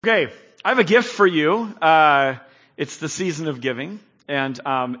Okay, I have a gift for you. It's the season of giving, and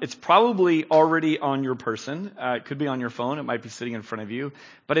it's probably already on your person. It could be on your phone. It might be sitting in front of you,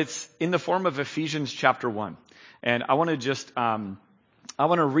 but it's in the form of Ephesians chapter 1. And I want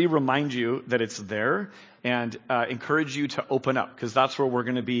to re-remind you that it's there and encourage you to open up, because that's where we're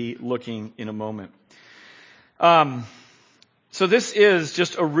going to be looking in a moment. So this is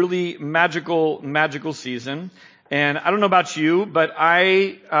just a really magical season. And I don't know about you, but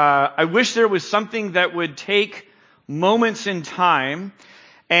I wish there was something that would take moments in time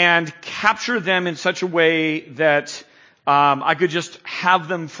and capture them in such a way that I could just have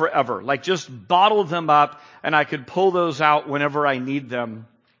them forever. Like just bottle them up and I could pull those out whenever I need them.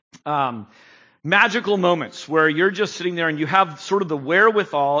 Magical moments where you're just sitting there and you have sort of the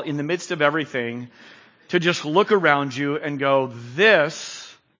wherewithal in the midst of everything to just look around you and go,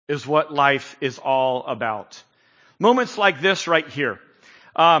 this is what life is all about. Moments like this right here.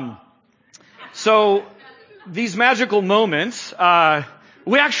 So these magical moments,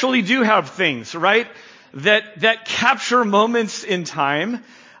 we actually do have things, right? That capture moments in time.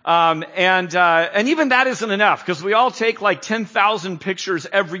 And even that isn't enough, because we all take like 10,000 pictures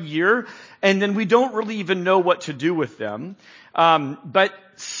every year and then we don't really even know what to do with them. But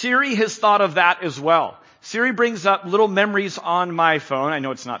Siri has thought of that as well. Siri brings up little memories on my phone. I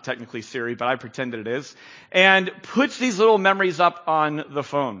know it's not technically Siri, but I pretend that it is. And puts these little memories up on the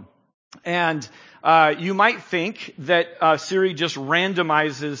phone. And you might think that Siri just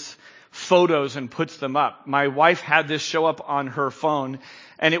randomizes photos and puts them up. My wife had this show up on her phone,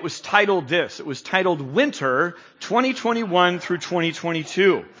 and it was titled this. It was titled Winter 2021 through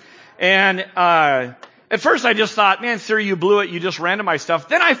 2022. And at first I just thought, man, Siri, you blew it. You just randomized stuff.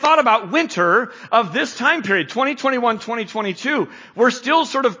 Then I thought about winter of this time period, 2021, 2022. We're still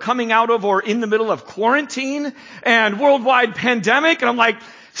sort of coming out of or in the middle of quarantine and worldwide pandemic. And I'm like,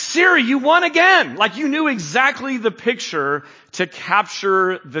 Siri, you won again. Like you knew exactly the picture to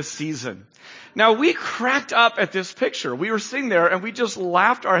capture the season. Now we cracked up at this picture. We were sitting there and we just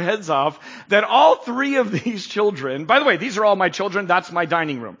laughed our heads off that all three of these children, by the way, these are all my children. That's my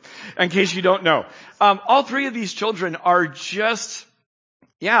dining room, in case you don't know. All three of these children are just,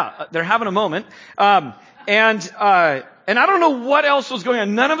 they're having a moment. And I don't know what else was going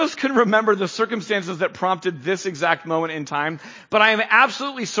on. None of us can remember the circumstances that prompted this exact moment in time, but I am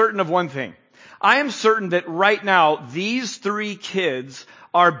absolutely certain of one thing. I am certain that right now, these three kids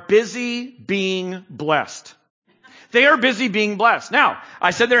are busy being blessed. They are busy being blessed. Now,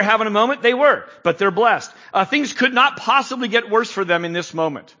 I said they're having a moment. They were, but they're blessed. Things could not possibly get worse for them in this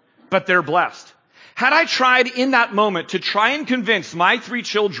moment, but they're blessed. Had I tried in that moment to try and convince my three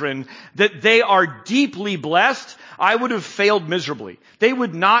children that they are deeply blessed, I would have failed miserably. They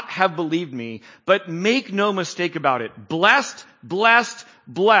would not have believed me, but make no mistake about it. Blessed, blessed,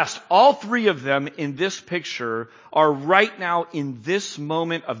 blessed. All three of them in this picture are right now in this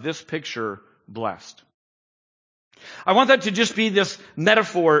moment of this picture blessed. I want that to just be this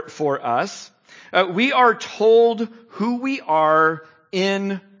metaphor for us. We are told who we are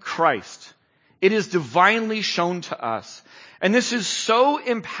in Christ. It is divinely shown to us. And this is so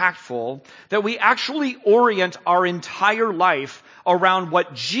impactful that we actually orient our entire life around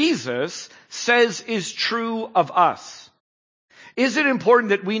what Jesus says is true of us. Is it important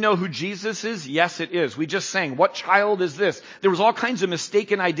that we know who Jesus is? Yes, it is. We just sang, what child is this? There was all kinds of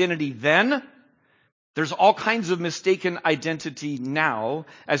mistaken identity then. There's all kinds of mistaken identity now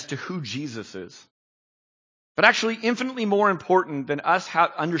as to who Jesus is. But actually, infinitely more important than us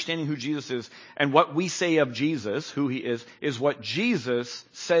understanding who Jesus is and what we say of Jesus, who he is what Jesus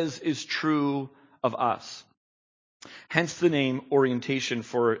says is true of us. Hence the name orientation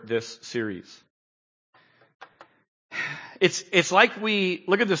for this series. It's like we,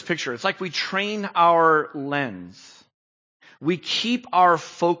 look at this picture, it's like we train our lens. We keep our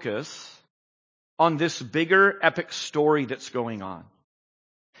focus on this bigger epic story that's going on.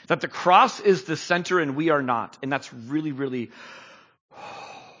 That the cross is the center and we are not. And that's really, really,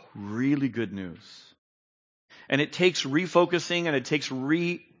 really good news. And it takes refocusing and it takes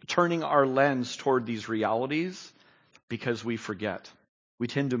turning our lens toward these realities because we forget. We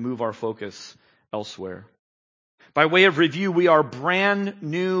tend to move our focus elsewhere. By way of review, we are brand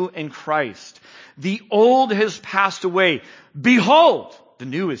new in Christ. The old has passed away. Behold, the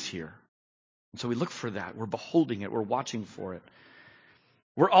new is here. And so we look for that. We're beholding it. We're watching for it.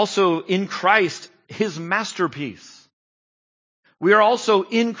 We're also in Christ, his masterpiece. We are also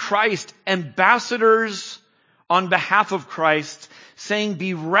in Christ, ambassadors on behalf of Christ, saying,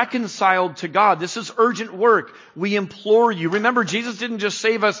 be reconciled to God. This is urgent work. We implore you. Remember, Jesus didn't just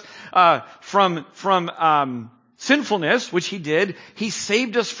save us from sinfulness, which he did, he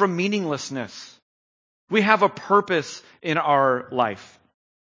saved us from meaninglessness. We have a purpose in our life.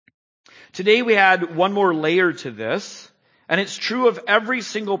 Today we add one more layer to this, and it's true of every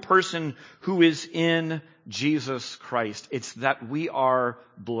single person who is in Jesus Christ. It's that we are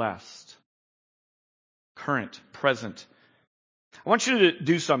blessed. Current, present. I want you to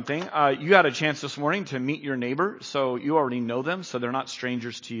do something. You had a chance this morning to meet your neighbor, so you already know them, so they're not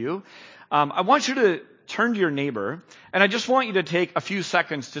strangers to you. I want you to turn to your neighbor, and I just want you to take a few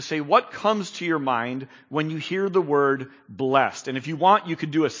seconds to say what comes to your mind when you hear the word blessed. And if you want, you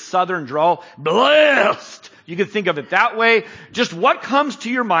could do a southern drawl, blessed. You could think of it that way. Just what comes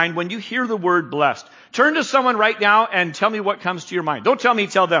to your mind when you hear the word blessed. Turn to someone right now and tell me what comes to your mind. Don't tell me,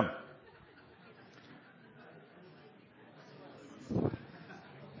 tell them.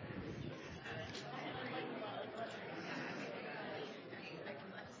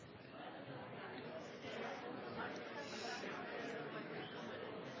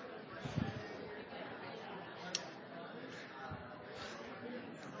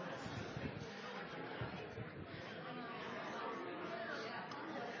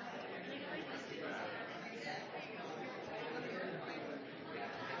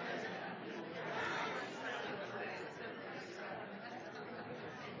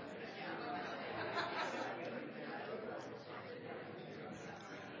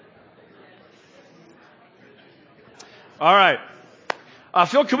 All right.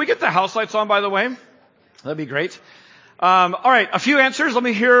 Phil, can we get the house lights on, by the way? That'd be great. All right. A few answers. Let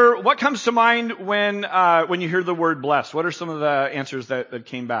me hear what comes to mind when you hear the word blessed. What are some of the answers that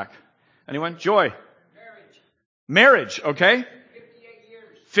came back? Anyone? Joy. Marriage. Okay. 58 years.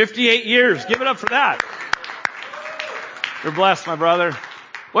 58 years. Give it up for that. You're blessed, my brother.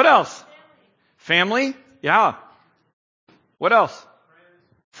 What else? Family. Yeah. What else?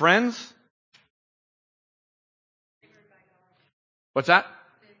 Friends. What's that?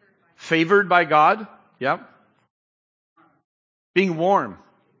 Favored by God. Yeah. Being warm.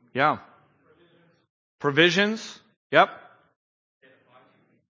 Yeah. Provisions. Yep.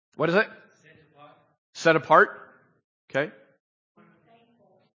 What is it? Set apart. Okay.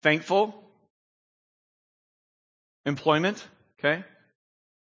 Thankful. Employment. Okay.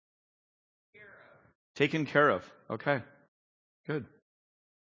 Taken care of. Okay. Good.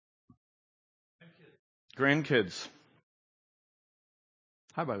 Grandkids.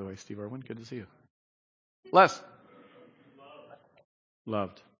 Hi, by the way, Steve Irwin. Good to see you. Les.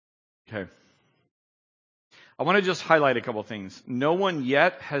 Loved. Okay. I want to just highlight a couple things. No one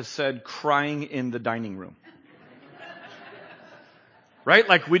yet has said crying in the dining room. Right?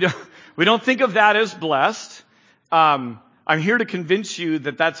 Like we don't think of that as blessed. I'm here to convince you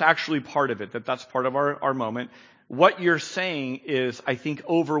that that's actually part of it, that that's part of our moment. What you're saying is, I think,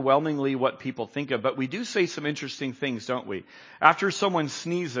 overwhelmingly what people think of. But we do say some interesting things, don't we? After someone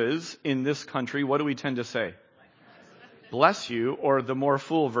sneezes in this country, what do we tend to say? Bless you, or the more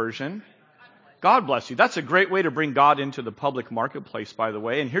full version, God bless you. That's a great way to bring God into the public marketplace, by the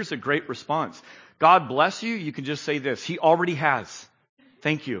way. And here's a great response. God bless you. You can just say this. He already has.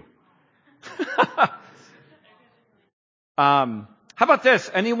 Thank you. How about this?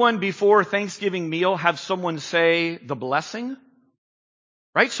 Anyone before Thanksgiving meal have someone say the blessing?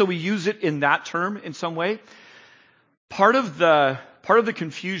 Right? So we use it in that term in some way. Part of the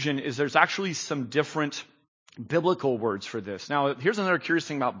confusion is there's actually some different biblical words for this. Now, here's another curious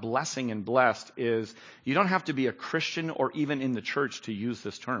thing about blessing and blessed is you don't have to be a Christian or even in the church to use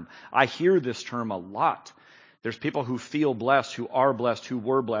this term. I hear this term a lot. There's people who feel blessed, who are blessed, who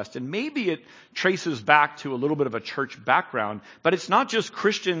were blessed. And maybe it traces back to a little bit of a church background, but it's not just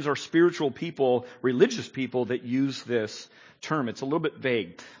Christians or spiritual people, religious people that use this term. It's a little bit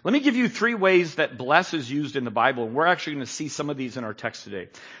vague. Let me give you 3 ways that bless is used in the Bible. And we're actually going to see some of these in our text today.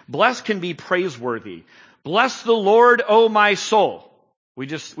 Bless can be praiseworthy. Bless the Lord, O my soul. We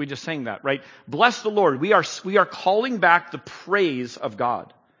just sang that, right? Bless the Lord. We are calling back the praise of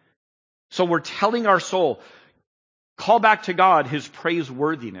God. So we're telling our soul, call back to God His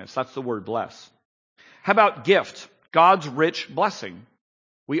praiseworthiness. That's the word bless. How about gift? God's rich blessing.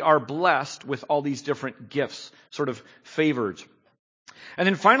 We are blessed with all these different gifts, sort of favored. And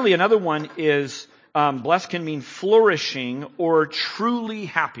then finally, another one is blessed can mean flourishing or truly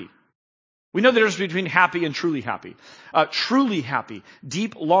happy. We know the difference between happy and truly happy. Truly happy,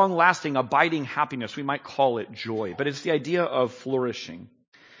 deep, long-lasting, abiding happiness. We might call it joy, but it's the idea of flourishing.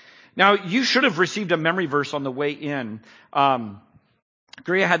 Now, you should have received a memory verse on the way in.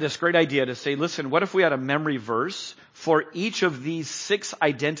 Gloria had this great idea to say, listen, what if we had a memory verse for each of these 6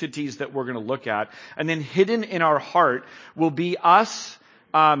 identities that we're going to look at, and then hidden in our heart will be us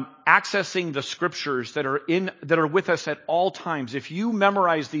accessing the scriptures that are with us at all times, if you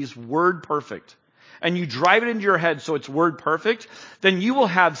memorize these word perfect and you drive it into your head so it's word perfect, then you will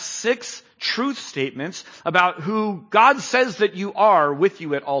have 6 truth statements about who God says that you are with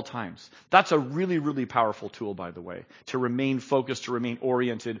you at all times. That's a really, really powerful tool, by the way, to remain focused, to remain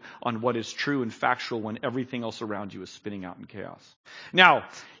oriented on what is true and factual when everything else around you is spinning out in chaos. Now,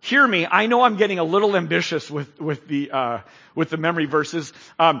 hear me. I know I'm getting a little ambitious with the memory verses.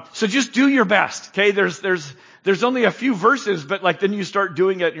 So just do your best. Okay. There's only a few verses, but then you start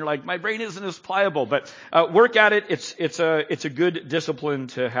doing it and you're like, my brain isn't as pliable, but work at it. It's a good discipline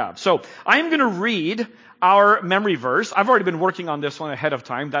to have. So I'm going to read our memory verse. I've already been working on this one ahead of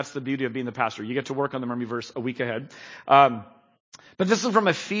time. That's the beauty of being the pastor. You get to work on the memory verse a week ahead. But this is from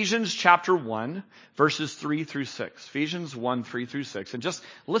Ephesians chapter 1, verses 3 through 6. Ephesians 1, 3 through 6. And just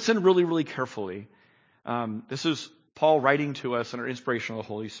listen really, really carefully. This is Paul writing to us under inspiration of the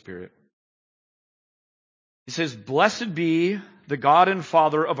Holy Spirit. He says, "Blessed be the God and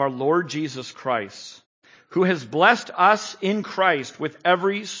Father of our Lord Jesus Christ, who has blessed us in Christ with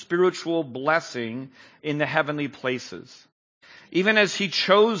every spiritual blessing in the heavenly places, even as he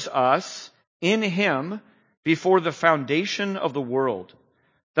chose us in him before the foundation of the world,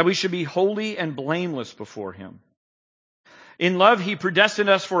 that we should be holy and blameless before him. In love, he predestined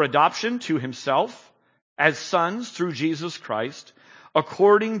us for adoption to himself as sons through Jesus Christ,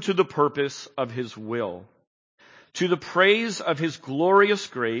 according to the purpose of his will, to the praise of his glorious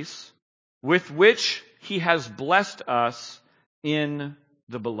grace, with which he has blessed us in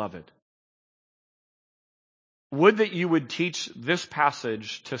the beloved." Would that you would teach this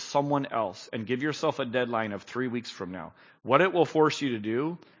passage to someone else and give yourself a deadline of 3 weeks from now. What it will force you to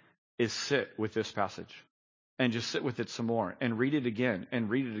do is sit with this passage and just sit with it some more and read it again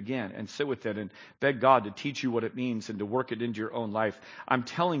and sit with it and beg God to teach you what it means and to work it into your own life. I'm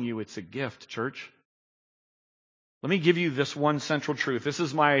telling you, it's a gift, church. Let me give you this one central truth. This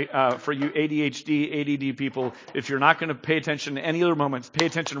is my, for you ADHD, ADD people, if you're not going to pay attention to any other moments, pay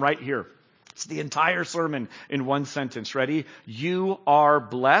attention right here. It's the entire sermon in one sentence. Ready? You are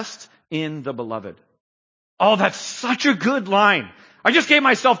blessed in the beloved. Oh, that's such a good line. I just gave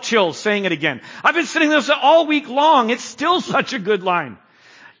myself chills saying it again. I've been sitting this all week long. It's still such a good line.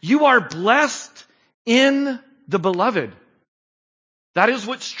 You are blessed in the beloved. That is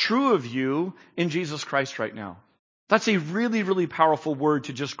what's true of you in Jesus Christ right now. That's a really, really powerful word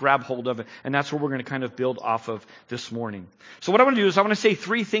to just grab hold of, and that's what we're going to kind of build off of this morning. So what I want to do is I want to say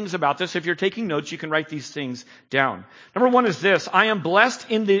 3 things about this. If you're taking notes, you can write these things down. Number 1 is this: I am blessed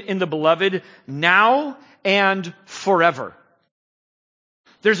in the beloved now and forever.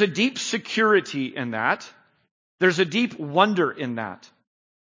 There's a deep security in that. There's a deep wonder in that.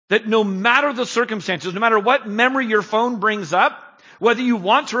 That no matter the circumstances, no matter what memory your phone brings up, whether you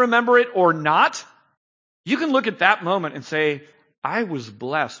want to remember it or not, you can look at that moment and say, I was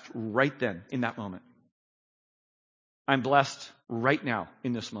blessed right then in that moment. I'm blessed right now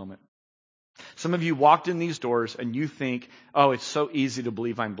in this moment. Some of you walked in these doors and you think, oh, it's so easy to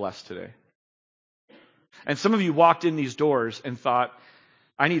believe I'm blessed today. And some of you walked in these doors and thought,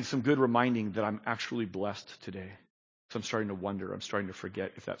 I need some good reminding that I'm actually blessed today. So I'm starting to wonder, I'm starting to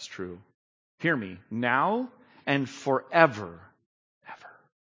forget if that's true. Hear me, now and forever.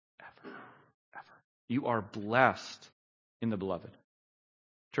 You are blessed in the beloved.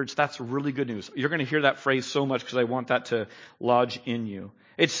 Church, that's really good news. You're going to hear that phrase so much because I want that to lodge in you.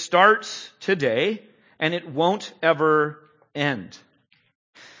 It starts today and it won't ever end.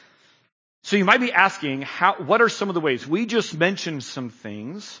 So you might be asking, what are some of the ways? We just mentioned some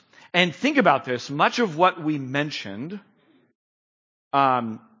things. And think about this. Much of what we mentioned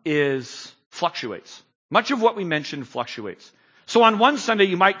fluctuates. Much of what we mentioned fluctuates. So on one Sunday,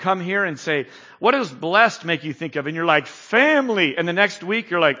 you might come here and say, what does blessed make you think of? And you're like, family. And the next week,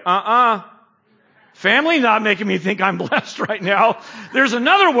 you're like, family not making me think I'm blessed right now. There's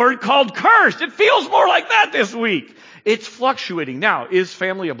another word called cursed. It feels more like that this week. It's fluctuating. Now, is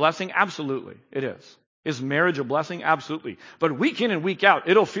family a blessing? Absolutely. It is. Is marriage a blessing? Absolutely. But week in and week out,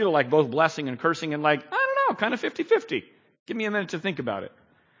 it'll feel like both blessing and cursing and like, I don't know, kind of 50-50. Give me a minute to think about it.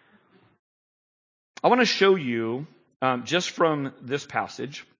 I want to show you just from this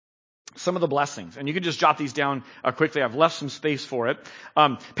passage, some of the blessings. And you can just jot these down quickly. I've left some space for it.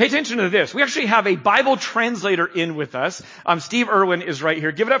 Pay attention to this. We actually have a Bible translator in with us. Steve Irwin is right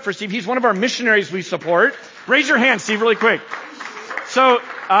here. Give it up for Steve. He's one of our missionaries we support. Raise your hand, Steve, really quick. So,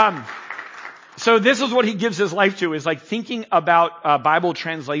 So this is what he gives his life to, is like thinking about Bible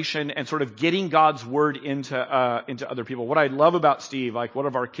translation and sort of getting God's word into other people. What I love about Steve, like one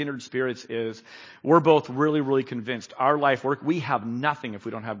of our kindred spirits, is we're both really, really convinced our life work, we have nothing if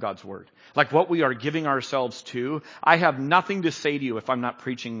we don't have God's word. Like what we are giving ourselves to, I have nothing to say to you if I'm not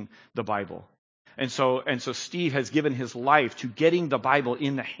preaching the Bible. And so Steve has given his life to getting the Bible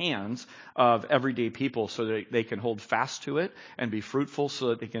in the hands of everyday people so that they can hold fast to it and be fruitful, so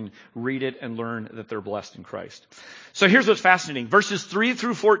that they can read it and learn that they're blessed in Christ. So here's what's fascinating. Verses 3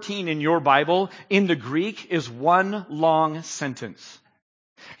 through 14 in your Bible, in the Greek, is one long sentence.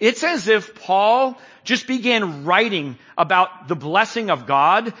 It's as if Paul just began writing about the blessing of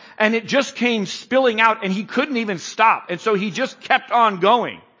God, and it just came spilling out, and he couldn't even stop. And so he just kept on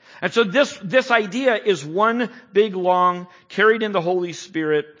going. And so this idea is one big, long, carried in the Holy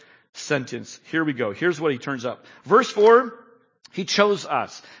Spirit sentence. Here we go. Here's what he turns up. Verse 4, he chose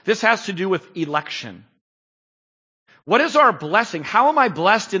us. This has to do with election. What is our blessing? How am I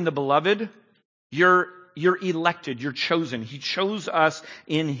blessed in the beloved? You're elected. You're chosen. He chose us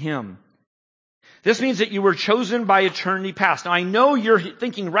in him. This means that you were chosen by eternity past. Now I know you're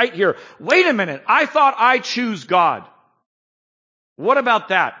thinking right here, wait a minute, I thought I choose God. What about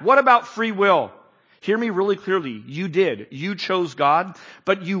that? What about free will? Hear me really clearly. You did. You chose God,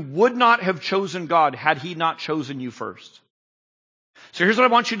 but you would not have chosen God had he not chosen you first. So here's what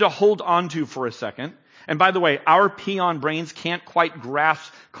I want you to hold on to for a second. And by the way, our peon brains can't quite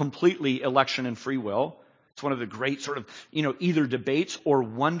grasp completely election and free will. It's one of the great sort of, either debates or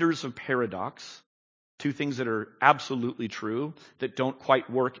wonders of paradox. Two things that are absolutely true that don't quite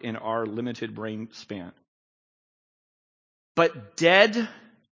work in our limited brain span. But dead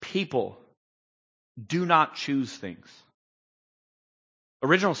people do not choose things.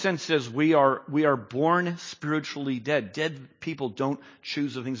 Original sin says we are born spiritually dead. Dead people don't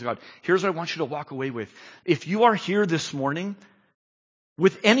choose the things of God. Here's what I want you to walk away with. If you are here this morning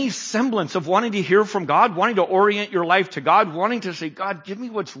with any semblance of wanting to hear from God, wanting to orient your life to God, wanting to say, God, give me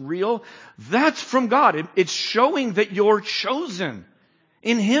what's real, that's from God. It's showing that you're chosen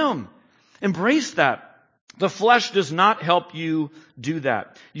in him. Embrace that. The flesh does not help you do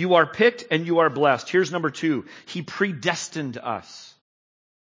that. You are picked and you are blessed. Here's number 2. He predestined us.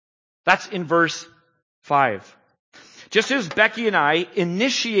 That's in verse 5. Just as Becky and I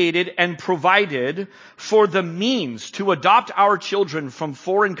initiated and provided for the means to adopt our children from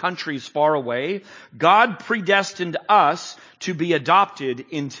foreign countries far away, God predestined us to be adopted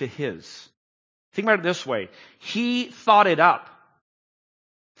into his. Think about it this way. He thought it up.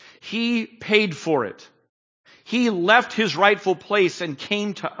 He paid for it. He left his rightful place and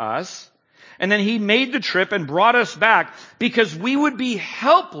came to us. And then he made the trip and brought us back because we would be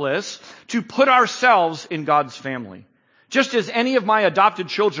helpless to put ourselves in God's family. Just as any of my adopted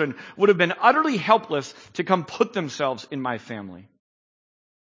children would have been utterly helpless to come put themselves in my family.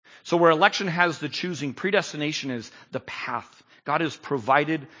 So where election has the choosing, predestination is the path. God has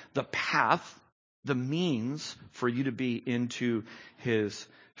provided the path, the means for you to be into his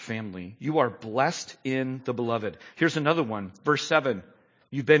family. You are blessed in the beloved. Here's another one. Verse 7.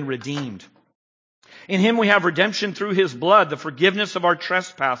 You've been redeemed. In him we have redemption through his blood, the forgiveness of our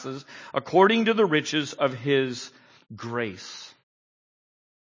trespasses, according to the riches of his grace.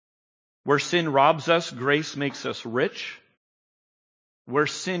 Where sin robs us, grace makes us rich. Where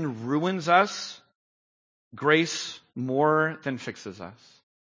sin ruins us, grace more than fixes us.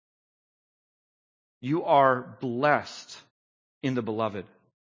 You are blessed in the beloved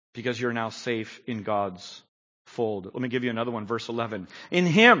because you're now safe in God's fold. Let me give you another one, verse 11. In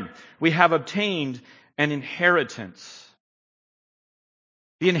him we have obtained an inheritance.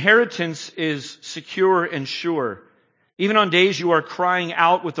 The inheritance is secure and sure. Even on days you are crying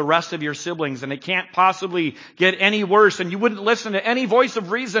out with the rest of your siblings and it can't possibly get any worse and you wouldn't listen to any voice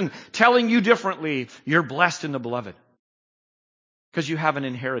of reason telling you differently, you're blessed in the beloved. Because you have an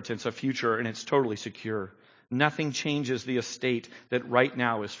inheritance, a future, and it's totally secure. Nothing changes the estate that right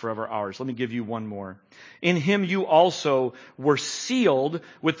now is forever ours. Let me give you one more. In him you also were sealed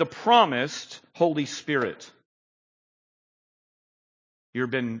with the promised Holy Spirit.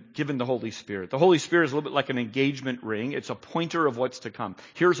 You've been given the Holy Spirit. The Holy Spirit is a little bit like an engagement ring. It's a pointer of what's to come.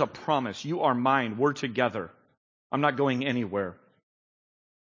 Here's a promise. You are mine. We're together. I'm not going anywhere.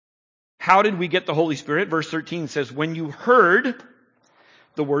 How did we get the Holy Spirit? Verse 13 says, when you heard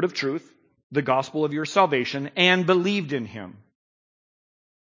the word of truth, the gospel of your salvation, and believed in him,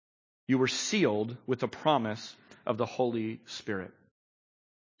 you were sealed with the promise of the Holy Spirit.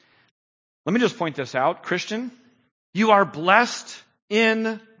 Let me just point this out. Christian, you are blessed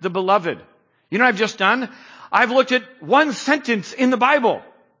in the beloved. You know what I've just done? I've looked at one sentence in the Bible.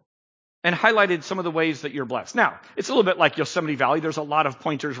 and highlighted some of the ways that you're blessed. Now, it's a little bit like Yosemite Valley. There's a lot of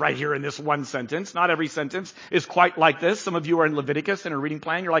pointers right here in this one sentence. Not every sentence is quite like this. Some of you are in Leviticus in a reading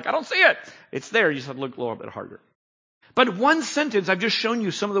plan. You're like, I don't see it. It's there. You just have to look a little bit harder. But one sentence, I've just shown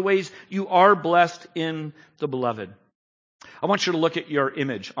you some of the ways you are blessed in the beloved. I want you to look at your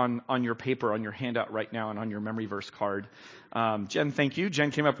image on your paper, on your handout right now, and on your memory verse card. Jen, thank you.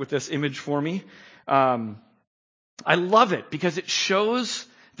 Jen came up with this image for me. I love it because it shows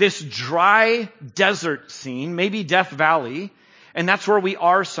this dry desert scene, maybe Death Valley, and that's where we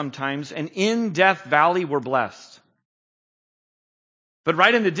are sometimes. And in Death Valley, we're blessed. But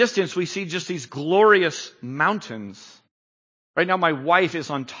right in the distance, we see just these glorious mountains. Right now, my wife is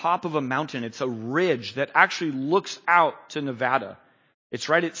on top of a mountain. It's a ridge that actually looks out to Nevada. It's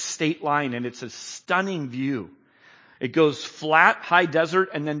right at state line, and it's a stunning view. It goes flat, high desert,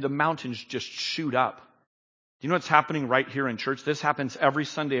 and then the mountains just shoot up. Do you know what's happening right here in church? This happens every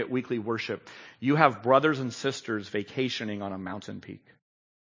Sunday at weekly worship. You have brothers and sisters vacationing on a mountain peak.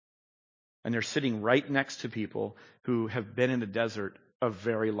 And they're sitting right next to people who have been in the desert a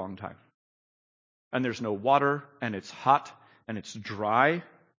very long time. And there's no water, and it's hot, and it's dry.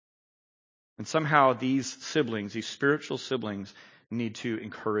 And somehow these siblings, these spiritual siblings, need to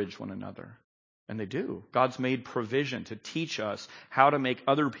encourage one another. And they do. God's made provision to teach us how to make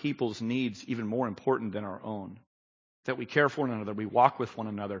other people's needs even more important than our own. That we care for one another, we walk with one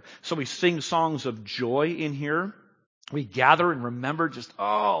another. So we sing songs of joy in here. We gather and remember just,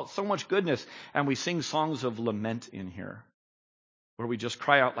 so much goodness. And we sing songs of lament in here, where we just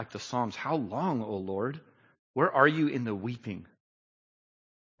cry out like the Psalms, how long, O Lord? Where are you in the weeping?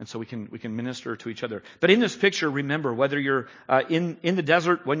 And so we can minister to each other. But in this picture, remember, whether you're in the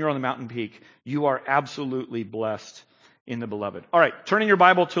desert, when you're on the mountain peak, you are absolutely blessed in the beloved. All right, turning your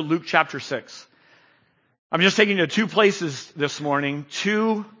Bible to Luke chapter 6. I'm just taking you to two places this morning.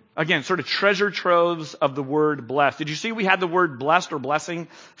 Two, again, sort of treasure troves of the word blessed. Did you see we had the word blessed or blessing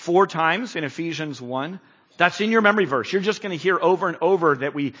 4 times in Ephesians 1? That's in your memory verse. You're just going to hear over and over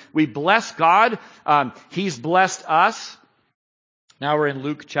that we bless God. He's blessed us. Now we're in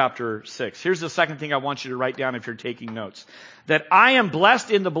Luke chapter 6. Here's the second thing I want you to write down if you're taking notes. That I am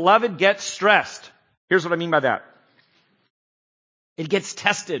blessed in the beloved gets stressed. Here's what I mean by that. It gets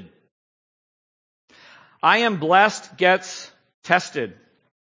tested. I am blessed gets tested.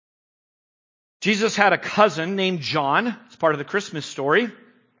 Jesus had a cousin named John. It's part of the Christmas story.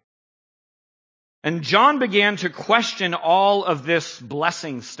 And John began to question all of this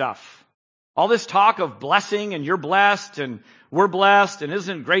blessing stuff. All this talk of blessing and you're blessed and we're blessed and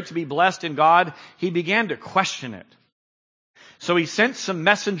isn't it great to be blessed in God? He began to question it. So he sent some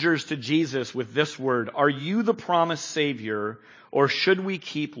messengers to Jesus with this word, are you the promised Savior or should we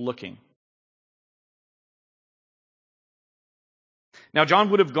keep looking? Now John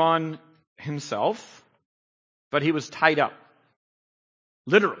would have gone himself, but he was tied up.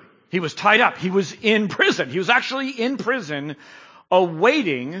 Literally. He was tied up. He was in prison. He was actually in prison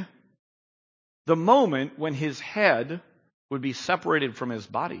awaiting the moment when his head would be separated from his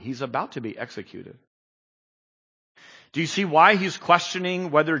body. He's about to be executed. Do you see why he's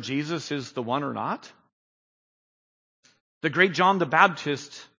questioning whether Jesus is the one or not? The great John the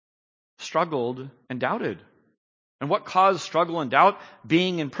Baptist struggled and doubted. And what caused struggle and doubt?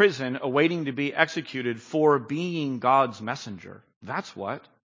 Being in prison, awaiting to be executed for being God's messenger. That's what.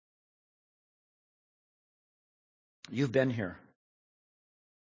 You've been here.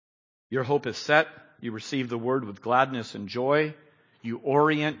 Your hope is set. You receive the word with gladness and joy. You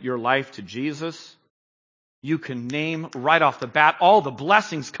orient your life to Jesus. You can name right off the bat all the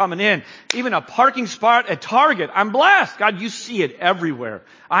blessings coming in. Even a parking spot at Target. I'm blessed. God, you see it everywhere.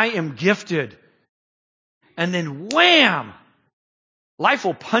 I am gifted. And then wham! Life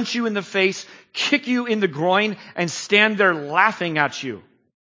will punch you in the face, kick you in the groin, and stand there laughing at you.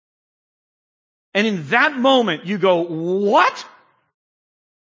 And in that moment, you go, what?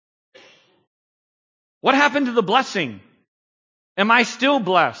 What happened to the blessing? Am I still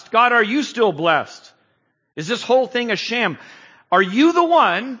blessed? God, are you still blessed? Is this whole thing a sham? Are you the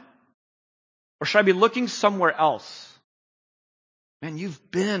one? Or should I be looking somewhere else? Man,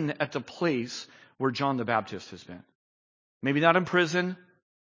 you've been at the place where John the Baptist has been. Maybe not in prison,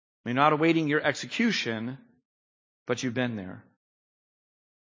 maybe not awaiting your execution, but you've been there.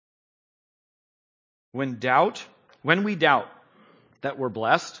 When we doubt that we're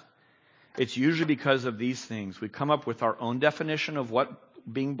blessed, it's usually because of these things. We come up with our own definition of what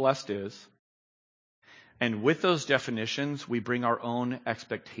being blessed is. And with those definitions, we bring our own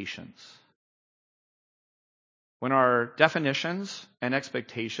expectations. When our definitions and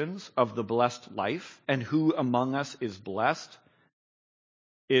expectations of the blessed life and who among us is blessed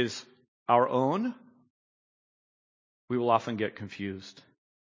is our own, we will often get confused.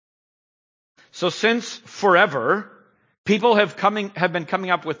 So since forever, people have been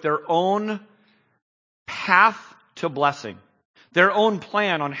coming up with their own path to blessing, their own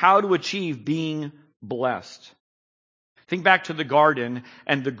plan on how to achieve being blessed. Think back to the garden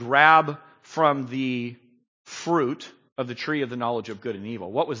and the grab from the fruit of the tree of the knowledge of good and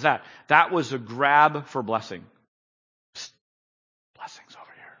evil. What was that? That was a grab for blessing. Psst, blessings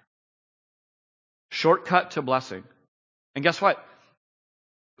over here. Shortcut to blessing. And guess what?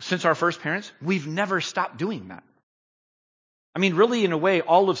 Since our first parents, we've never stopped doing that. I mean, really, in a way,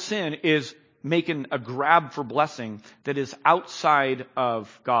 all of sin is making a grab for blessing that is outside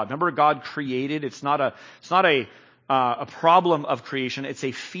of God. Remember, God created. It's not a problem of creation. It's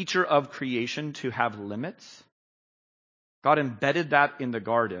a feature of creation to have limits. God embedded that in the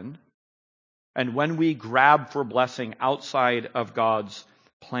garden. And when we grab for blessing outside of God's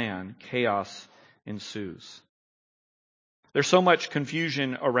plan, chaos ensues. There's so much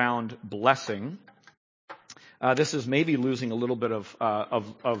confusion around blessing. This is maybe losing a little bit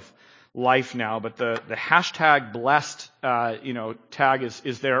of life now, but the hashtag blessed, tag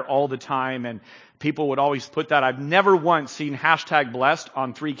is there all the time, and people would always put that. I've never once seen hashtag blessed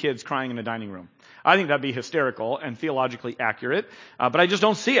on 3 kids crying in a dining room. I think that'd be hysterical and theologically accurate, but I just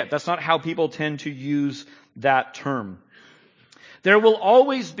don't see it. That's not how people tend to use that term. There will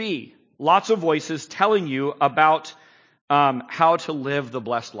always be lots of voices telling you about how to live the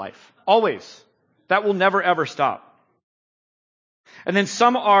blessed life. Always. That will never ever stop. And then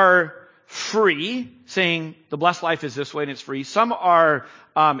some are free, saying the blessed life is this way and it's free. Some are,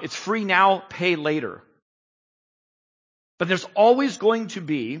 it's free now, pay later. But there's always going to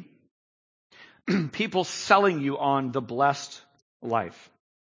be people selling you on the blessed life.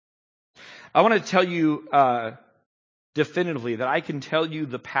 I want to tell you definitively that I can tell you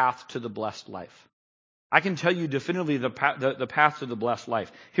the path to the blessed life. I can tell you definitively the path to the blessed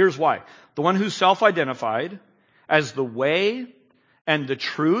life. Here's why. The one who's self-identified as the way and the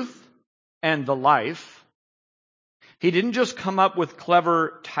truth and the life, he didn't just come up with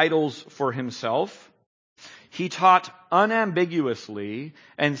clever titles for himself. He taught unambiguously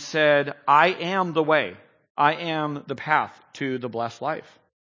and said, I am the way. I am the path to the blessed life.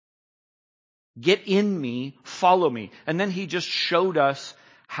 Get in me, follow me. And then he just showed us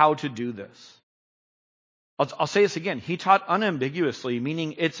how to do this. I'll say this again. He taught unambiguously,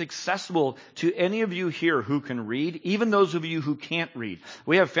 meaning it's accessible to any of you here who can read, even those of you who can't read.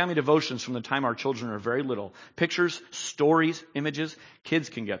 We have family devotions from the time our children are very little. Pictures, stories, images. Kids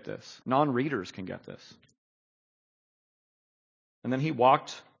can get this. Non-readers can get this. And then he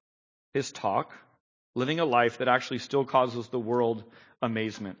walked his talk, living a life that actually still causes the world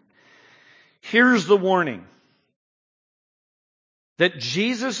amazement. Here's the warning. That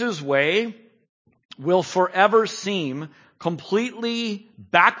Jesus' way will forever seem completely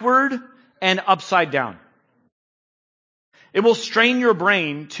backward and upside down. It will strain your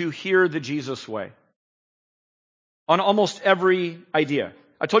brain to hear the Jesus way on almost every idea.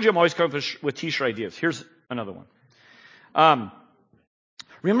 I told you I'm always coming with t-shirt ideas. Here's another one.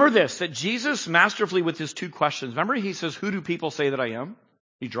 Remember this, that Jesus masterfully with his 2 questions. Remember he says, who do people say that I am?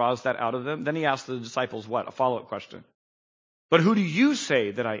 He draws that out of them. Then he asks the disciples what? A follow-up question. But who do you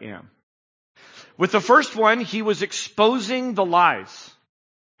say that I am? With the first one, he was exposing the lies.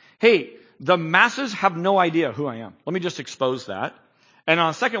 Hey, the masses have no idea who I am. Let me just expose that. And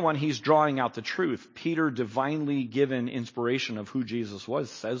on the second one, he's drawing out the truth. Peter, divinely given inspiration of who Jesus was,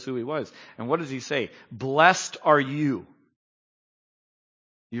 says who he was. And what does he say? Blessed are you.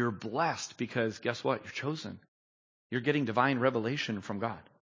 You're blessed because guess what? You're chosen. You're getting divine revelation from God.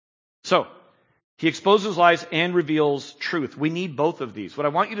 So, he exposes lies and reveals truth. We need both of these. What I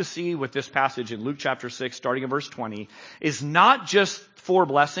want you to see with this passage in Luke chapter 6, starting in verse 20, is not just 4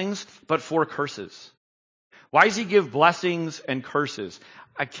 blessings, but 4 curses. Why does he give blessings and curses?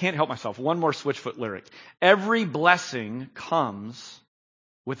 I can't help myself. One more Switchfoot lyric. Every blessing comes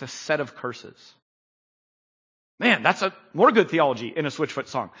with a set of curses. Man, that's a more good theology in a Switchfoot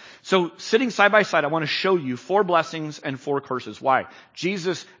song. So sitting side by side, I want to show you 4 blessings and 4 curses. Why?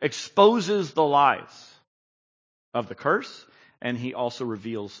 Jesus exposes the lies of the curse, and he also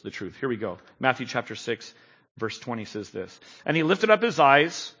reveals the truth. Here we go. Matthew chapter 6, verse 20 says this. And he lifted up his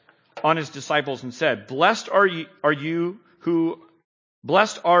eyes on his disciples and said, Blessed are you who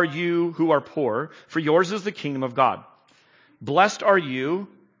are poor, for yours is the kingdom of God. Blessed are you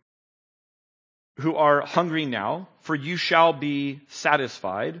who are hungry now, for you shall be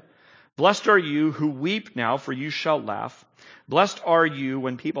satisfied. Blessed are you who weep now, for you shall laugh. Blessed are you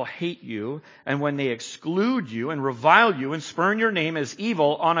when people hate you, and when they exclude you, and revile you, and spurn your name as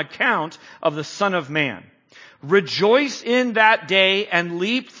evil on account of the Son of Man. Rejoice in that day, and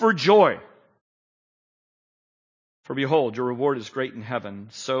leap for joy. For behold, your reward is great in heaven,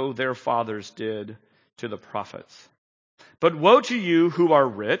 so their fathers did to the prophets. But woe to you who are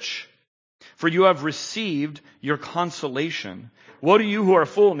rich, for you have received your consolation. Woe to you who are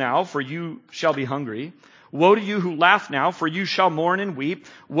full now, for you shall be hungry. Woe to you who laugh now, for you shall mourn and weep.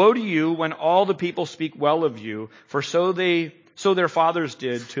 Woe to you when all the people speak well of you, for so their fathers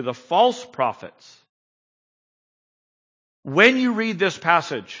did to the false prophets. When you read this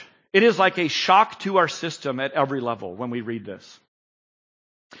passage, it is like a shock to our system at every level when we read this.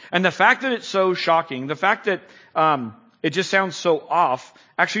 And the fact that it's so shocking, the fact that it just sounds so off,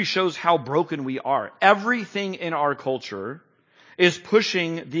 actually shows how broken we are. Everything in our culture is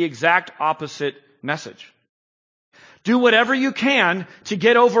pushing the exact opposite message. Do whatever you can to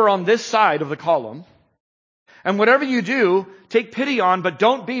get over on this side of the column. And whatever you do, take pity on, but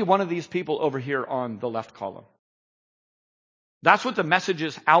don't be one of these people over here on the left column. That's what the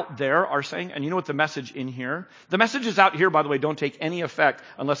messages out there are saying. And you know what the message in here? The messages out here, by the way, don't take any effect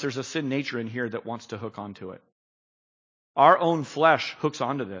unless there's a sin nature in here that wants to hook onto it. Our own flesh hooks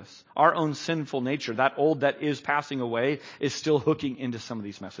onto this. Our own sinful nature, that old that is passing away, is still hooking into some of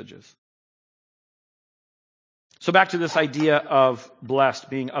these messages. So back to this idea of blessed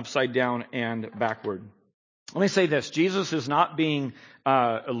being upside down and backward. Let me say this. Jesus is not being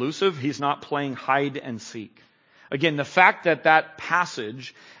elusive. He's not playing hide and seek. Again, the fact that that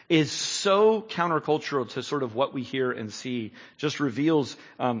passage is so countercultural to sort of what we hear and see just reveals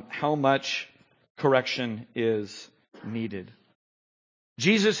how much correction is needed.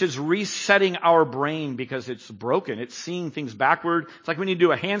 Jesus is resetting our brain because it's broken. It's seeing things backward. It's like when you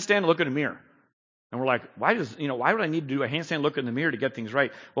do a handstand, look in a mirror. And we're like, why would I need to do a handstand, look in the mirror to get things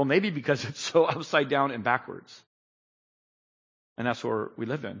right? Well, maybe because it's so upside down and backwards. And that's where we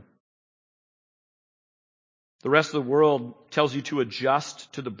live in. The rest of the world tells you to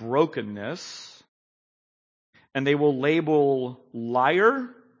adjust to the brokenness, and they will label liar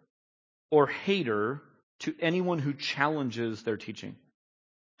or hater to anyone who challenges their teaching.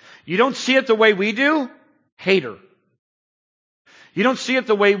 You don't see it the way we do? Hater. You don't see it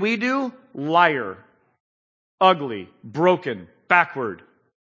the way we do? Liar. Ugly. Broken. Backward.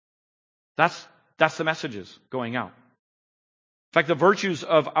 That's the messages going out. In fact, the virtues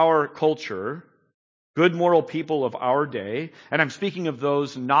of our culture, good moral people of our day, and I'm speaking of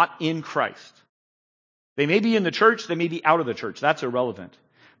those not in Christ. They may be in the church, they may be out of the church. That's irrelevant.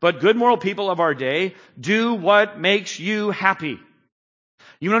 But good moral people of our day do what makes you happy.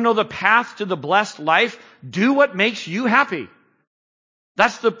 You want to know the path to the blessed life? Do what makes you happy.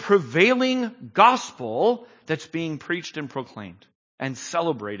 That's the prevailing gospel that's being preached and proclaimed and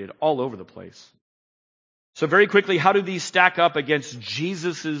celebrated all over the place. So very quickly, how do these stack up against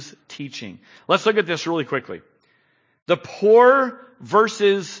Jesus' teaching? Let's look at this really quickly. The poor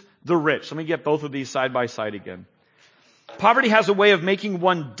versus the rich. Let me get both of these side by side again. Poverty has a way of making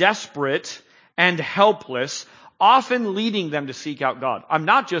one desperate and helpless, often leading them to seek out God. I'm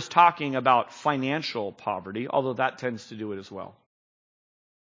not just talking about financial poverty, although that tends to do it as well.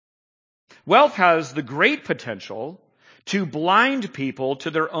 Wealth has the great potential to blind people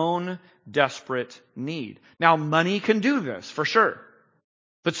to their own desperate need. Now, money can do this, for sure.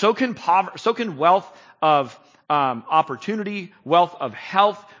 But so can wealth of opportunity, wealth of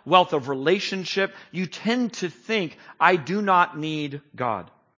health, wealth of relationship. You tend to think, I do not need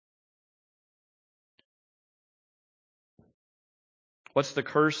God. What's the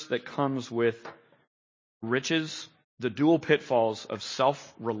curse that comes with riches? The dual pitfalls of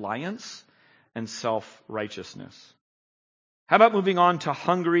self-reliance and self-righteousness. How about moving on to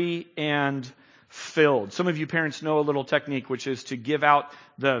hungry and filled? Some of you parents know a little technique, which is to give out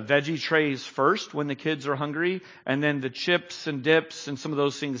the veggie trays first when the kids are hungry, and then the chips and dips and some of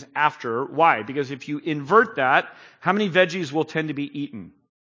those things after. Why? Because if you invert that, how many veggies will tend to be eaten?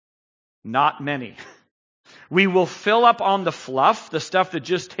 Not many. We will fill up on the fluff, the stuff that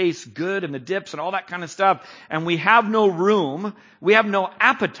just tastes good, and the dips and all that kind of stuff, and we have no room, we have no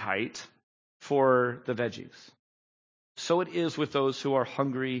appetite for the veggies. So it is with those who are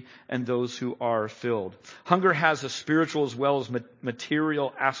hungry and those who are filled. Hunger has a spiritual as well as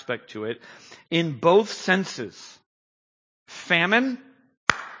material aspect to it. In both senses, famine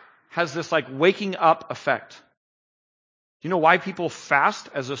has this like waking up effect. Do you know why people fast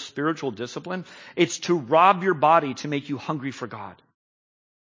as a spiritual discipline? It's to rob your body to make you hungry for God.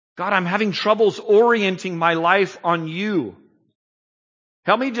 God, I'm having troubles orienting my life on you.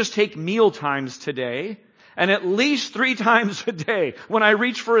 Help me just take meal times today, and at least 3 times a day, when I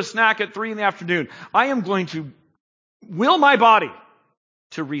reach for a snack at 3 p.m, I am going to will my body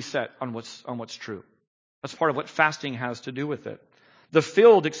to reset on what's true. That's part of what fasting has to do with it. The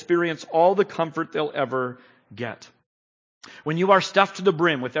filled experience all the comfort they'll ever get. When you are stuffed to the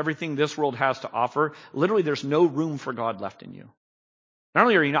brim with everything this world has to offer, literally there's no room for God left in you. Not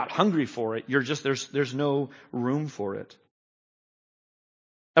only are you not hungry for it, there's no room for it.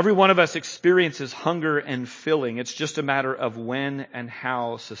 Every one of us experiences hunger and filling. It's just a matter of when and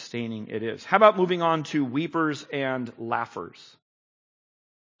how sustaining it is. How about moving on to weepers and laughers?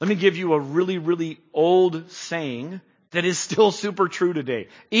 Let me give you a really, really old saying that is still super true today.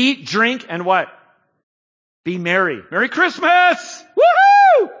 Eat, drink, and what? Be merry. Merry Christmas!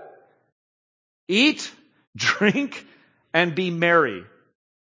 Woohoo! Eat, drink, and be merry.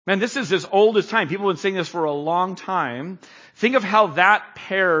 Man, this is as old as time. People have been saying this for a long time. Think of how that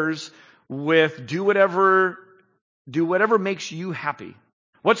pairs with do whatever makes you happy.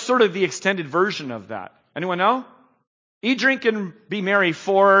 What's sort of the extended version of that? Anyone know? Eat, drink, and be merry,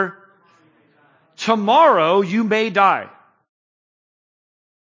 for tomorrow you may die.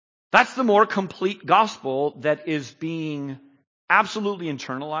 That's the more complete gospel that is being absolutely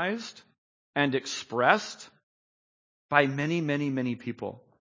internalized and expressed by many, many, many people.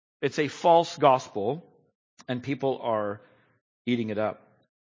 It's a false gospel, and people are eating it up.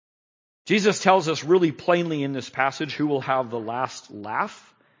 Jesus tells us really plainly in this passage who will have the last laugh.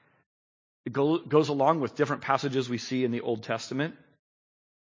 It goes along with different passages we see in the Old Testament.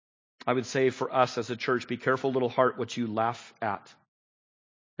 I would say for us as a church, be careful, little heart, what you laugh at.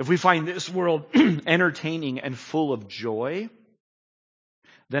 If we find this world entertaining and full of joy,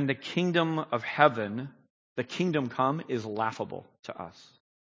 then the kingdom of heaven, the kingdom come, is laughable to us.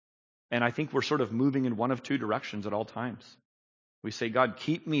 And I think we're sort of moving in one of 2 directions at all times. We say, God,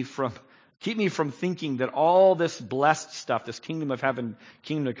 keep me from thinking that all this blessed stuff, this kingdom of heaven,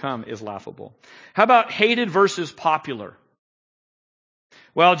 kingdom to come, is laughable. How about hated versus popular?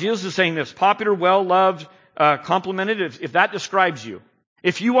 Well, Jesus is saying this: popular, well-loved, complimented, if that describes you.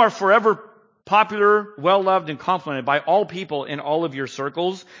 If you are forever popular, well-loved, and complimented by all people in all of your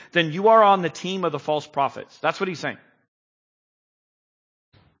circles, then you are on the team of the false prophets. That's what he's saying.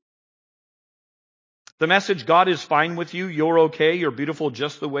 The message, God is fine with you, you're okay, you're beautiful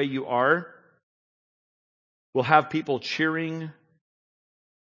just the way you are, will have people cheering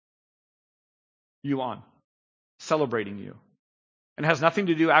you on, celebrating you. And it has nothing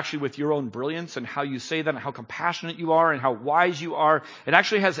to do actually with your own brilliance and how you say that and how compassionate you are and how wise you are. It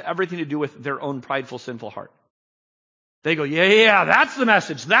actually has everything to do with their own prideful, sinful heart. They go, yeah, that's the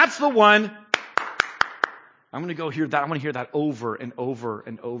message. That's the one. I'm going to go hear that. I'm going to hear that over and over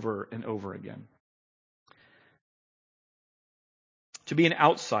and over and over again. To be an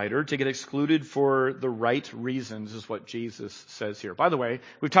outsider, to get excluded for the right reasons is what Jesus says here. By the way,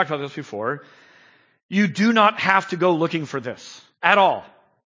 we've talked about this before. You do not have to go looking for this at all.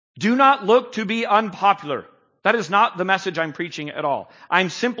 Do not look to be unpopular. That is not the message I'm preaching at all.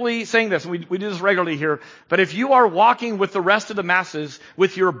 I'm simply saying this, and we do this regularly here, but if you are walking with the rest of the masses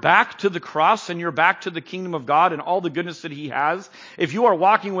with your back to the cross and your back to the kingdom of God and all the goodness that He has, if you are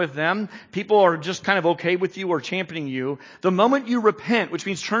walking with them, people are just kind of okay with you or championing you. The moment you repent, which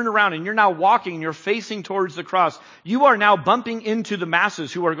means turn around and you're now walking and you're facing towards the cross, you are now bumping into the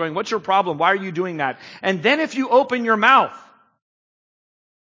masses who are going, what's your problem? Why are you doing that? And then if you open your mouth,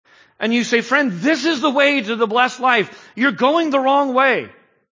 and you say, friend, this is the way to the blessed life. You're going the wrong way.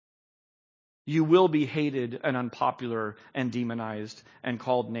 You will be hated and unpopular and demonized and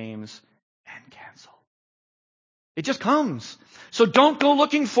called names and canceled. It just comes. So don't go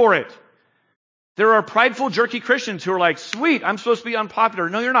looking for it. There are prideful, jerky Christians who are like, sweet, I'm supposed to be unpopular.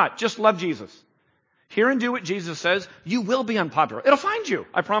 No, you're not. Just love Jesus. Hear and do what Jesus says. You will be unpopular. It'll find you.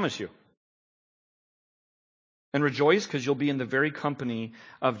 I promise you. And rejoice because you'll be in the very company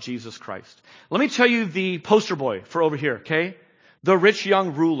of Jesus Christ. Let me tell you the poster boy for over here, okay? The rich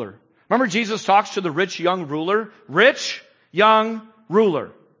young ruler. Remember Jesus talks to the rich young ruler? Rich young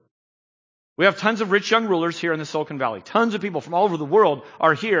ruler. We have tons of rich young rulers here in the Silicon Valley. Tons of people from all over the world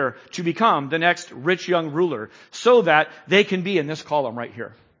are here to become the next rich young ruler so that they can be in this column right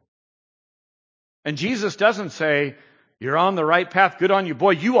here. And Jesus doesn't say, you're on the right path, good on you.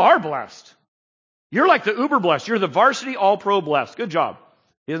 Boy, you are blessed. You're like the uber blessed. You're the varsity all-pro blessed. Good job.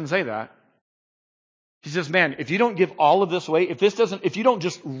 He doesn't say that. He says, man, if you don't give all of this away, if you don't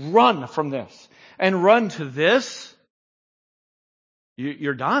just run from this and run to this,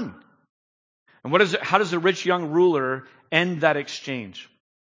 you're done. And how does the rich young ruler end that exchange?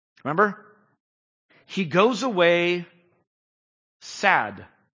 Remember? He goes away sad.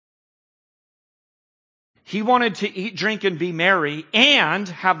 He wanted to eat, drink, and be merry and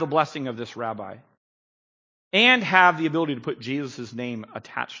have the blessing of this rabbi. And have the ability to put Jesus' name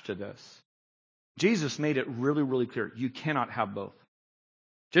attached to this. Jesus made it really, really clear. You cannot have both.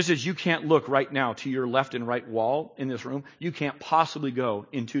 Just as you can't look right now to your left and right wall in this room, you can't possibly go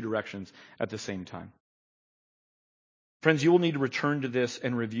in two directions at the same time. Friends, you will need to return to this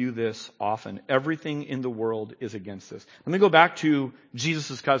and review this often. Everything in the world is against this. Let me go back to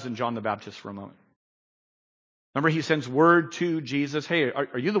Jesus' cousin, John the Baptist, for a moment. Remember, he sends word to Jesus, hey,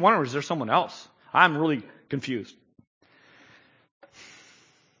 are you the one or is there someone else? I'm really confused.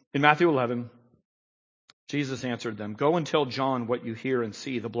 In Matthew 11, Jesus answered them, go and tell John what you hear and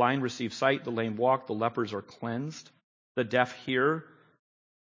see. The blind receive sight, the lame walk, the lepers are cleansed, the deaf hear,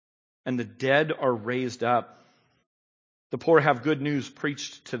 and the dead are raised up. The poor have good news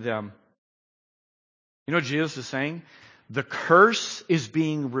preached to them. You know what Jesus is saying? The curse is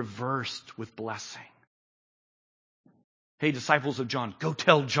being reversed with blessing. Hey, disciples of John, go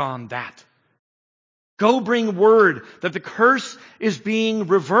tell John that. Go bring word that the curse is being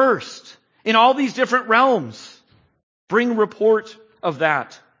reversed in all these different realms. Bring report of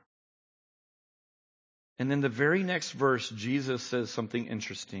that. And then the very next verse, Jesus says something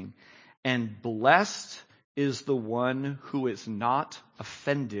interesting. And blessed is the one who is not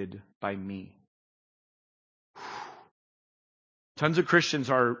offended by me. Tons of Christians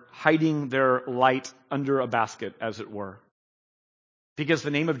are hiding their light under a basket, as it were, because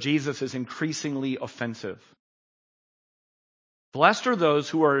the name of Jesus is increasingly offensive. Blessed are those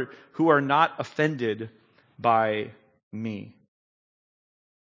who are not offended by me.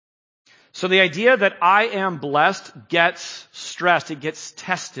 So the idea that I am blessed gets stressed, it gets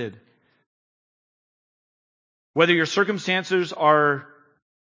tested. Whether your circumstances are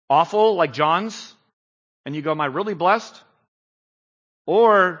awful, like John's, and you go, am I really blessed?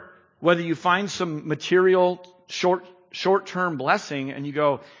 Or whether you find some material short-term blessing and you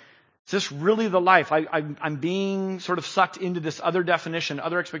go, is this really the life? I'm being sort of sucked into this other definition,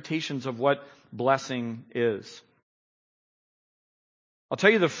 other expectations of what blessing is. I'll tell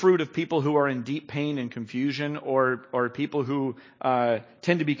you the fruit of people who are in deep pain and confusion, or people who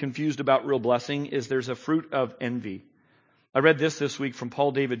tend to be confused about real blessing, is there's a fruit of envy. I read this week from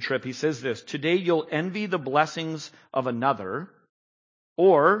Paul David Tripp. He says this, today you'll envy the blessings of another,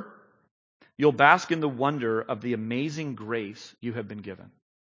 or you'll bask in the wonder of the amazing grace you have been given.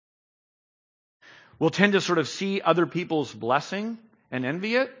 We'll tend to sort of see other people's blessing and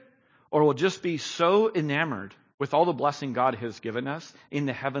envy it, or we'll just be so enamored with all the blessing God has given us in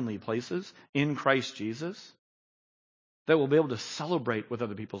the heavenly places, in Christ Jesus, that we'll be able to celebrate with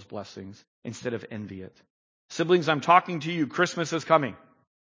other people's blessings instead of envy it. Siblings, I'm talking to you. Christmas is coming.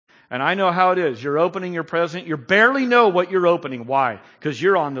 And I know how it is. You're opening your present. You barely know what you're opening. Why? Because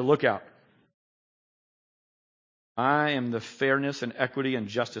you're on the lookout. I am the fairness and equity and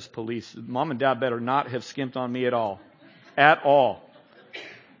justice police. Mom and Dad better not have skimped on me at all. At all.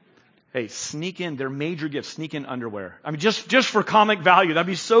 Hey, sneak in their major gift, sneak in underwear. I mean, just for comic value. That'd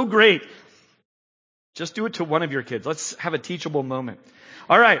be so great. Just do it to one of your kids. Let's have a teachable moment.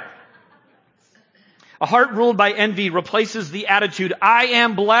 All right. A heart ruled by envy replaces the attitude, I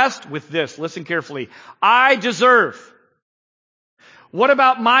am blessed, with this. Listen carefully. I deserve. What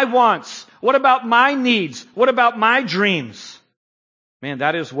about my wants? What about my needs? What about my dreams? Man,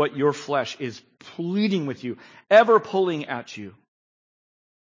 that is what your flesh is pleading with you, ever pulling at you.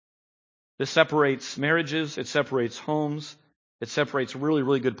 This separates marriages, it separates homes, it separates really,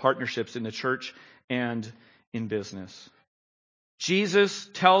 really good partnerships in the church and in business. Jesus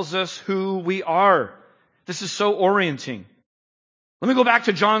tells us who we are. This is so orienting. Let me go back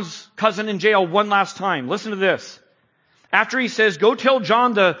to John's cousin in jail one last time. Listen to this. After he says, go tell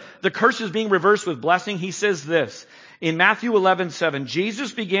John the curse is being reversed with blessing, he says this. In Matthew 11:7,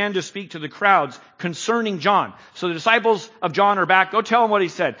 Jesus began to speak to the crowds concerning John. So the disciples of John are back. Go tell them what he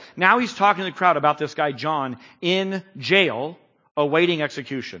said. Now he's talking to the crowd about this guy John in jail awaiting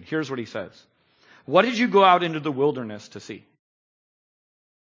execution. Here's what he says. What did you go out into the wilderness to see?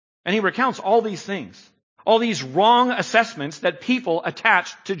 And he recounts all these things. All these wrong assessments that people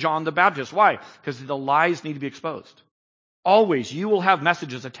attach to John the Baptist. Why? Because the lies need to be exposed. Always, you will have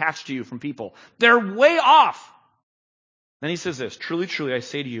messages attached to you from people. They're way off. Then he says this, truly, truly, I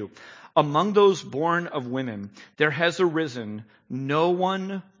say to you, among those born of women, there has arisen no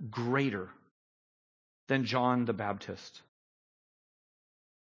one greater than John the Baptist.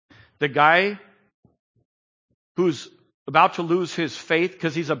 The guy who's about to lose his faith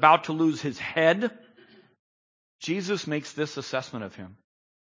because he's about to lose his head, Jesus makes this assessment of him.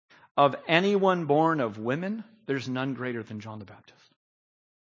 Of anyone born of women, there's none greater than John the Baptist.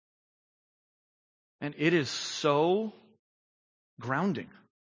 And it is so grounding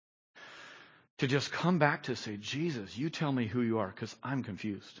to just come back to say, Jesus, you tell me who you are, because I'm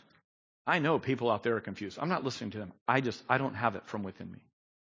confused. I know people out there are confused. I'm not listening to them. I don't have it from within me.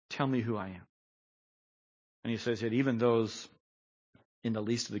 Tell me who I am. And he says that even those in the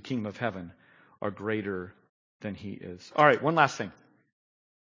least of the kingdom of heaven are greater than he is. All right, one last thing.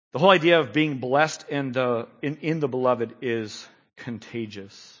 The whole idea of being blessed in the beloved is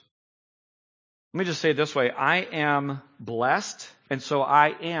contagious. Let me just say it this way. I am blessed, and so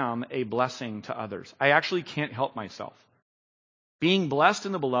I am a blessing to others. I actually can't help myself. Being blessed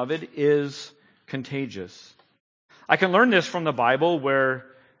in the beloved is contagious. I can learn this from the Bible, where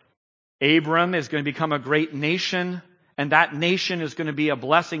Abram is going to become a great nation, and that nation is going to be a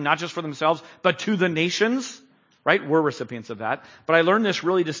blessing, not just for themselves, but to the nations, right? We're recipients of that. But I learned this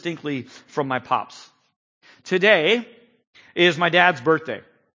really distinctly from my pops. Today is my dad's birthday.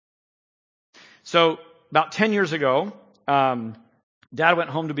 So about 10 years ago, Dad went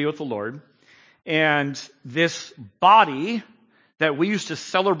home to be with the Lord, and this body that we used to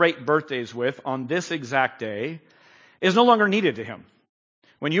celebrate birthdays with on this exact day is no longer needed to him.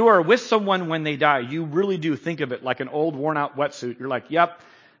 When you are with someone when they die, you really do think of it like an old worn-out wetsuit. You're like, yep,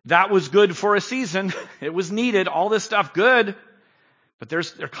 that was good for a season. It was needed. All this stuff, good. But there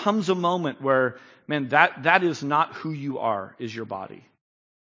comes a moment where, man, that is not who you are, is your body.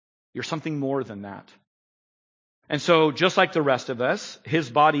 You're something more than that. And so, just like the rest of us, his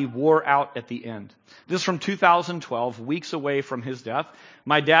body wore out at the end. This is from 2012, weeks away from his death.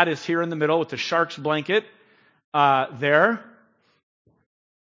 My dad is here in the middle with the shark's blanket there.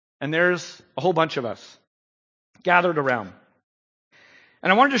 And there's a whole bunch of us gathered around.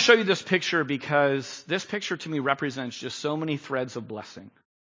 And I wanted to show you this picture because this picture to me represents just so many threads of blessing.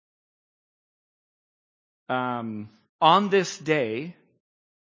 On this day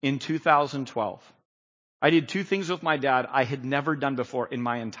in 2012, I did two things with my dad I had never done before in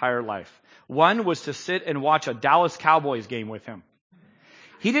my entire life. One was to sit and watch a Dallas Cowboys game with him.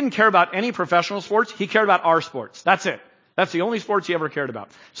 He didn't care about any professional sports. He cared about our sports. That's it. That's the only sports he ever cared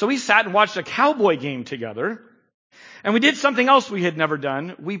about. So we sat and watched a Cowboy game together. And we did something else we had never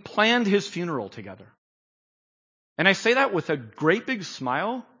done. We planned his funeral together. And I say that with a great big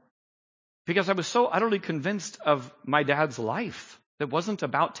smile because I was so utterly convinced of my dad's life that wasn't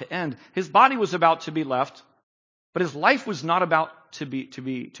about to end. His body was about to be left, but his life was not about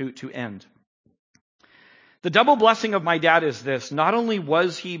to end. The double blessing of my dad is this. Not only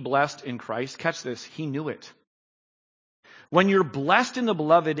was he blessed in Christ, catch this, he knew it. When you're blessed in the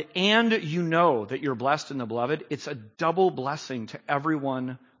beloved and you know that you're blessed in the beloved, it's a double blessing to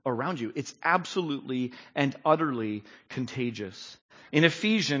everyone around you. It's absolutely and utterly contagious. In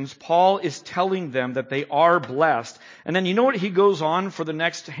Ephesians, Paul is telling them that they are blessed. And then you know what he goes on for the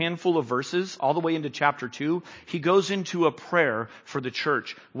next handful of verses, all the way into chapter 2? He goes into a prayer for the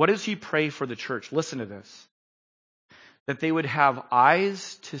church. What does he pray for the church? Listen to this. That they would have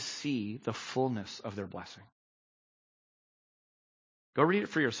eyes to see the fullness of their blessing. Go read it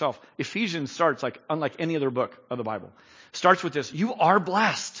for yourself. Ephesians starts unlike any other book of the Bible. Starts with this, you are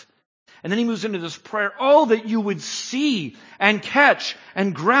blessed. And then he moves into this prayer, oh, that you would see and catch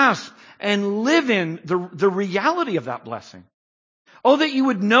and grasp and live in the reality of that blessing. Oh, that you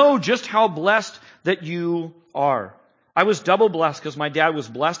would know just how blessed that you are. I was double blessed because my dad was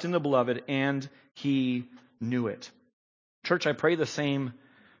blessed in the beloved and he knew it. Church, I pray the same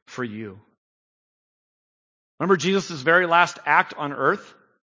for you. Remember Jesus' very last act on earth?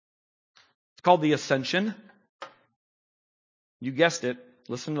 It's called the Ascension. You guessed it.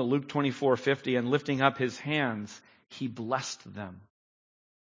 Listen to Luke 24:50. And lifting up his hands, he blessed them.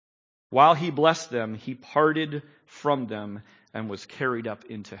 While he blessed them, he parted from them and was carried up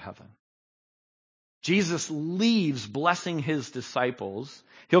into heaven. Jesus leaves blessing his disciples.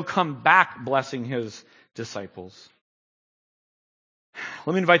 He'll come back blessing his disciples.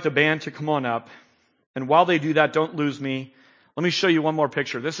 Let me invite the band to come on up. And while they do that, don't lose me. Let me show you one more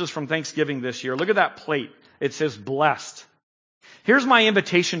picture. This is from Thanksgiving this year. Look at that plate. It says blessed. Here's my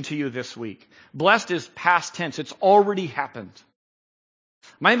invitation to you this week. Blessed is past tense. It's already happened.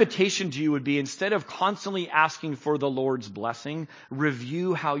 My invitation to you would be, instead of constantly asking for the Lord's blessing,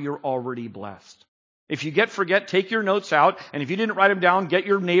 review how you're already blessed. If you forget, take your notes out. And if you didn't write them down, get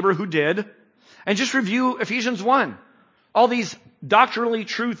your neighbor who did. And just review Ephesians 1. All these doctrinally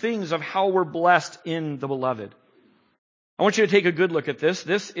true things of how we're blessed in the beloved. I want you to take a good look at this.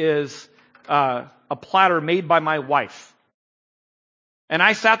 This is a platter made by my wife. And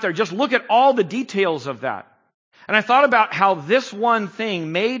I sat there, just look at all the details of that. And I thought about how this one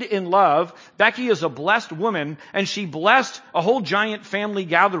thing, made in love, Becky is a blessed woman, and she blessed a whole giant family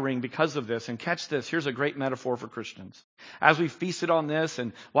gathering because of this. And catch this, here's a great metaphor for Christians. As we feasted on this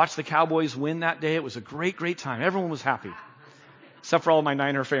and watched the Cowboys win that day, it was a great, great time. Everyone was happy, except for all my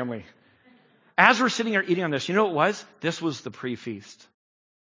Niner family. As we're sitting here eating on this, you know what it was? This was the pre-feast.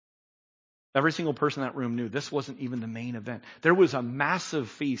 Every single person in that room knew this wasn't even the main event. There was a massive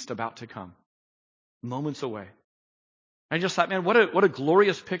feast about to come, moments away. I just thought, man, what a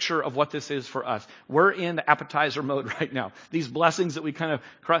glorious picture of what this is for us. We're in the appetizer mode right now. These blessings that we kind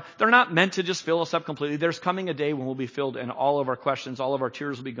of, they're not meant to just fill us up completely. There's coming a day when we'll be filled and all of our questions, all of our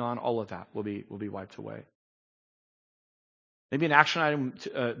tears will be gone. All of that will be wiped away. Maybe an action item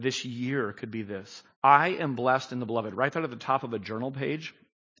this year could be this. I am blessed in the beloved. Write that at the top of a journal page.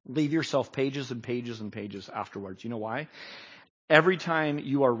 Leave yourself pages and pages and pages afterwards. You know why? Every time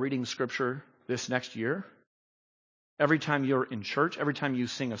you are reading scripture this next year, every time you're in church, every time you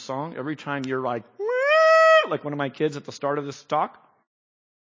sing a song, every time you're like one of my kids at the start of this talk,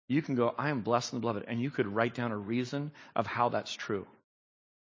 you can go, I am blessed in the beloved. And you could write down a reason of how that's true.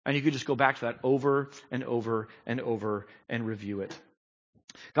 And you could just go back to that over and over and over and review it.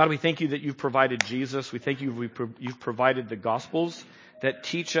 God, we thank you that you've provided Jesus. We thank you you've provided the Gospels that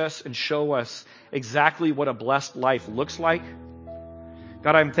teach us and show us exactly what a blessed life looks like.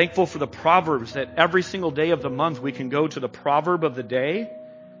 God, I'm thankful for the Proverbs that every single day of the month we can go to the proverb of the day.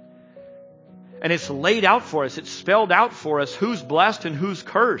 And it's laid out for us. It's spelled out for us who's blessed and who's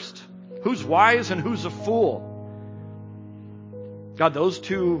cursed, who's wise and who's a fool. God, those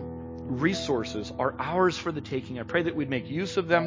two resources are ours for the taking. I pray that we'd make use of them.